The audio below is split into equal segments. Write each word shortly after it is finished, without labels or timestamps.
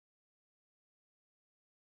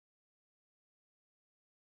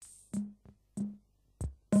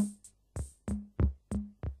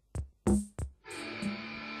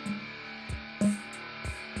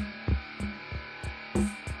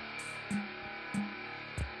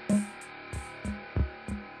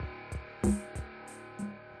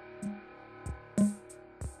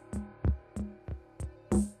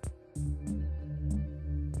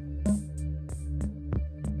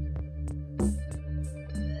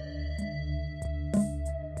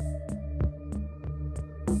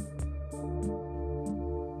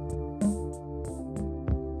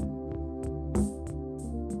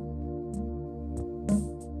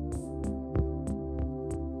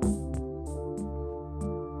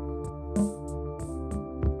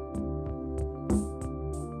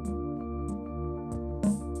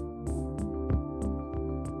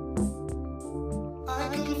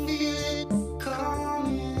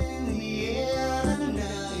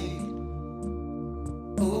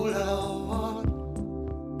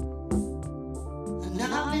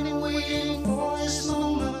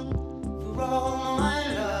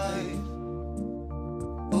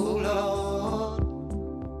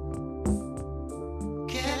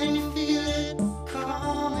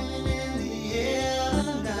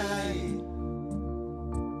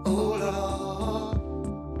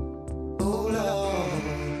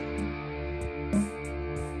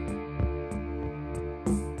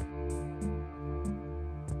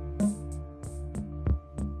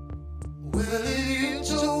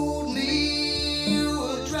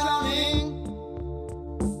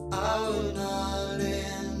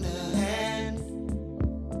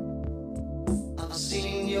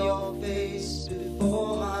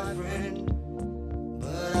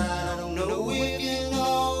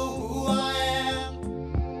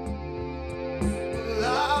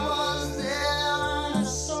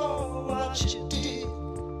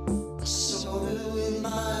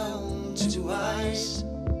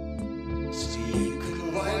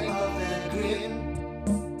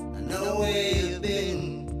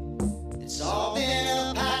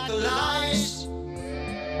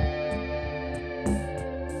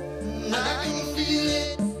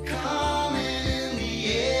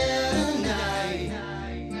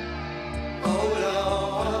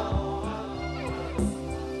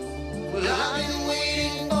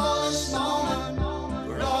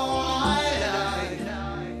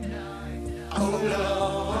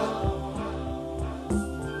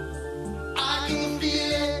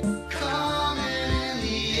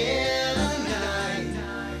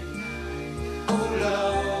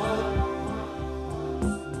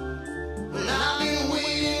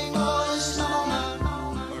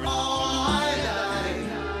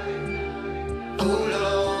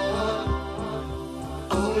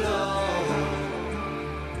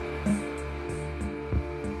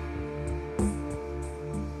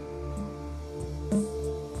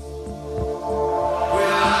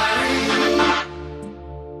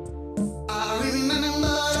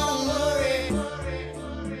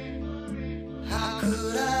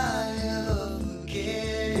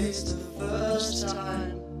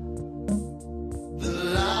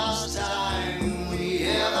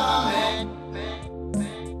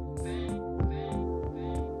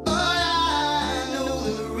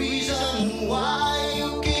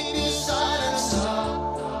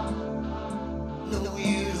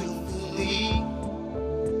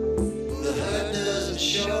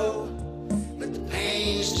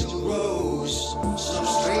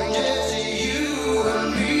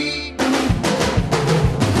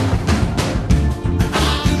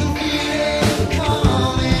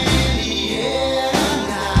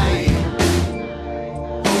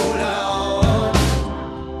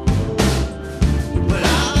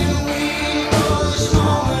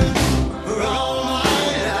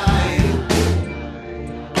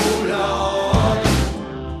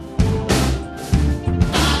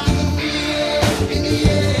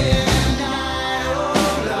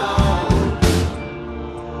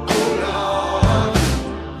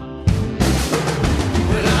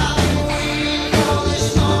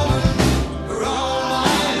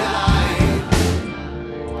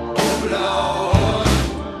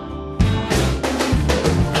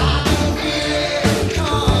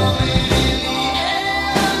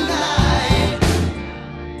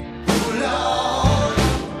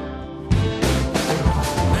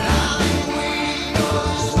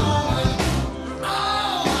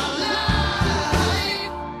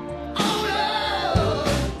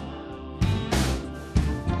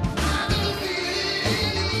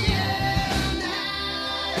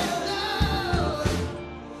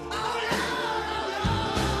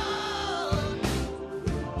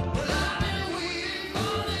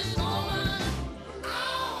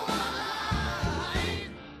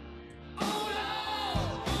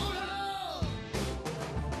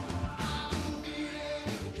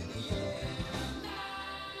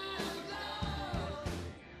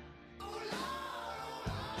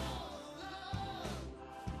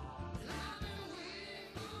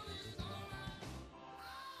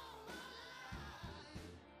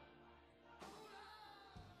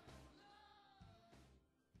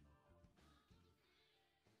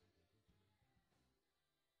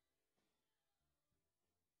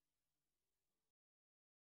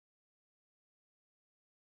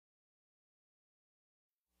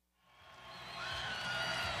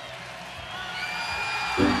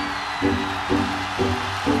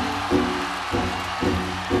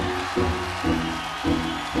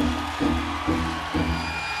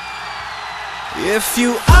If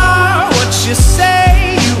you are what you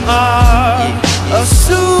say you are, a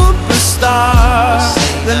superstar,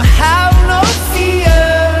 then have no fear.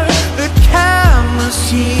 The camera's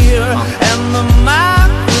here and the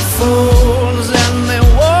microphones, and they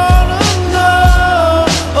wanna know.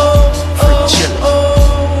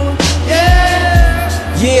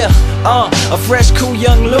 A fresh, cool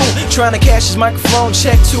young Lou, trying to cash his microphone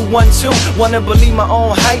check 212. Wanna believe my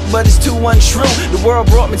own hype, but it's too untrue. The world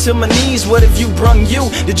brought me to my knees, what have you brung you?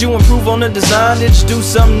 Did you improve on the design, did you do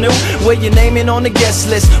something new? Where your name in on the guest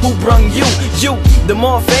list, who brung you? You, the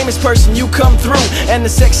more famous person, you come through. And the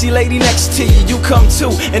sexy lady next to you, you come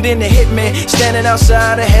too. And then the hitman, standing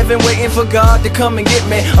outside of heaven, waiting for God to come and get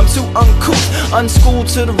me. I'm too uncouth, unschooled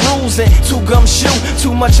to the rules, and too gumshoe.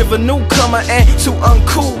 Too much of a newcomer and too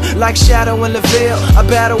uncool. Like Shadow in the veil, I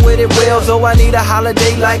battle with it well. Though I need a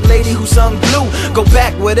holiday like Lady who sung blue. Go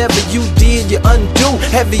back, whatever you did, you undo.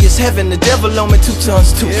 Heavy as heaven, the devil on me 2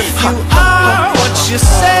 tons too. If you are what you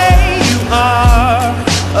say you are,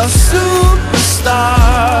 a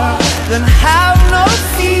superstar, then have no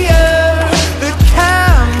fear. The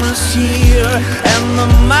camera's here and the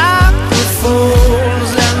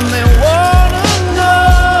microphones, and they wanna know.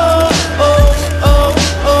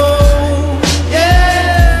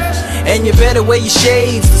 And you better wear your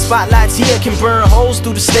shades. The spotlights here can burn holes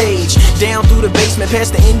through the stage. Down through the basement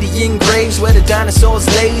past the Indian graves where the dinosaurs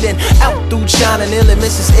laid. And out through China nearly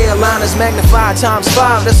misses airliners. Magnified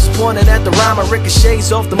 ×5, this is pointed at the rhyme.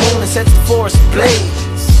 Ricochets off the moon and sets the forest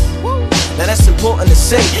ablaze. Now that's important to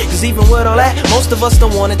say, cause even with all that, most of us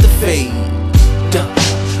don't want it to fade.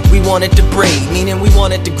 We want it to braid, meaning we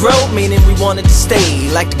want it to grow, meaning we want it to stay.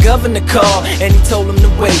 Like the governor called and he told him to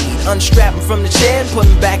wait. Unstrap him from the chair and put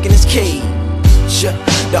him back in his cage.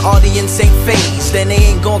 The audience ain't phased, and they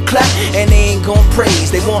ain't gon' clap and they ain't gon'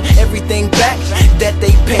 praise. They want everything back that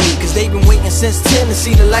they paid, cause they've been waiting since 10 to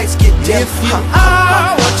see the lights get dim. If you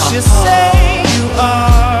are what you say you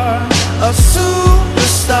are, a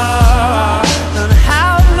superstar, then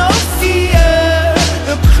have no fear.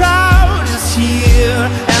 The crowd is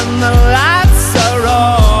here and the lights are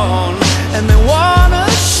on, and they wanna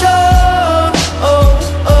show.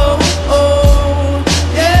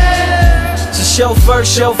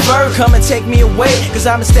 Chauffeur, come and take me away, cause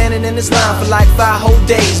I've been standing in this line for like 5 whole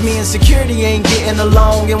days. Me and security ain't getting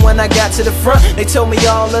along, and when I got to the front, they told me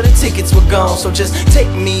all of the tickets were gone. So just take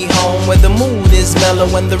me home where the mood is mellow,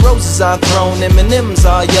 when the roses are thrown, M&M's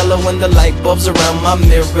are yellow, when the light bulbs around my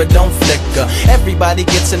mirror don't flicker. Everybody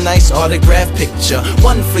gets a nice autograph picture,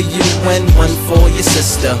 one for you and one for your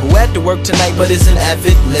sister, who had to work tonight but is an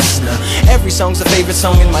avid listener. Every song's a favorite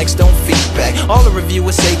song and mics don't feedback. All the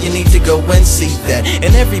reviewers say you need to go and see that.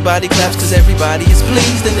 And everybody claps cause everybody is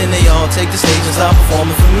pleased, and then they all take the stage and start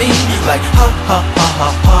performing for me. Like ha ha ha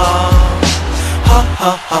ha ha, ha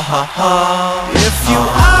ha ha ha ha. If you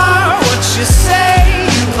are what you say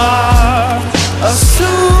you are, a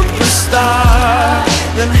superstar,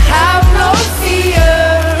 then have no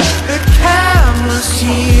fear. The camera's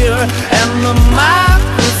here and the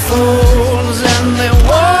microphones, and they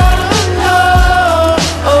wanna know.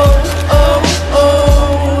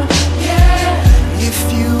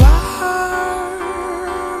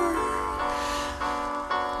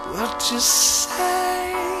 What you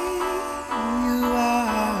say you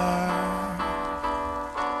are,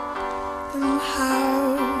 and how